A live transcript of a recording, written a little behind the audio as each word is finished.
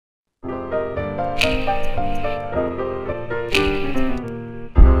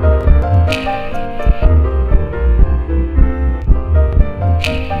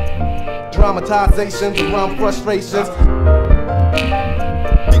dramatizations around frustrations.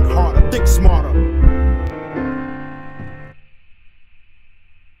 Think harder, think smarter.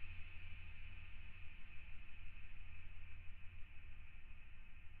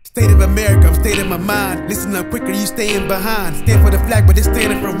 State of America, I'm state of my mind. Listen up quicker, you staying behind. Stand for the flag, but it's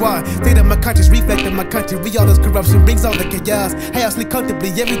standing for what? State of my conscience, reflecting my country. We all this corruption brings all the chaos. Hey, I sleep comfortably,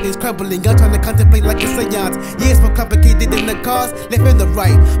 everything's crumbling. I'm trying to contemplate like a seance. Yeah, it's more complicated than the cause. Left and the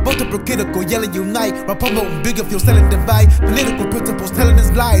right, multiple critical, yelling unite. While promoting bigger fuel, selling divide. Political principles telling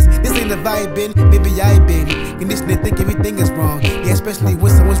us lies. This ain't a vibe, been, maybe I been conditioned to think everything is wrong. Yeah, especially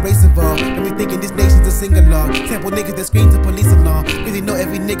when someone's race involved. And we thinking this nation's a sing-along. Sample niggas that scream to police alarm. Really know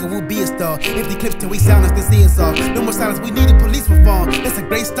every nigga will be a star. Empty clips till we silence this ears off. No more silence, we need a police reform. That's a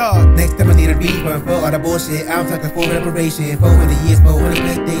great start. Next time I need a refund for all the bullshit. I'm talking for reparation. 400 years, 400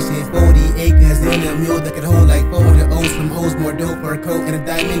 PlayStation, 40 acres in a mule that can hold like 400 O's. Some hoes more dope for a coat and a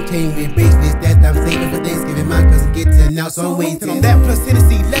diamond chain with bracelets that I'm saving for Thanksgiving. My cousin gets it now, so I'm waiting on that. Plus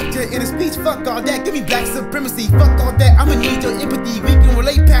Tennessee lecture in a speech. Fuck all that, give me black supremacy. Fuck all that, I'ma need your empathy. We can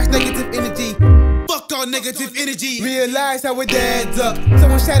relate past negative energy. Fuck all negative energy. Realize how it adds up.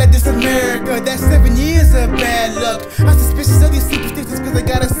 Someone shot at this America. That's 7 years of bad luck. I'm suspicious of these superstitions cause I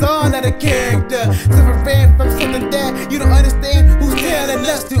got us all out of character. Suffering from something that you don't understand. Who's telling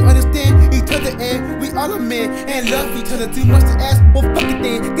us to understand each other and we all are men and love each other too much to ask. Well fuck it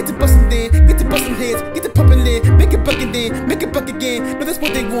then, get to bustin' then, get to bustin' heads, get to pumping lid, make it buck it then, make it buck again. No, that's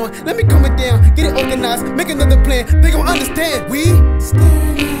what they want. Let me calm it down, get it organized, make another plan. They gon' understand. We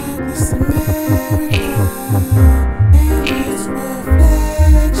staring at this America.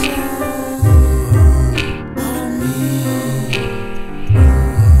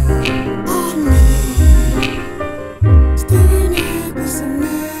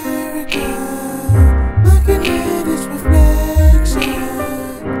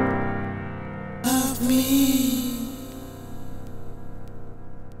 Me.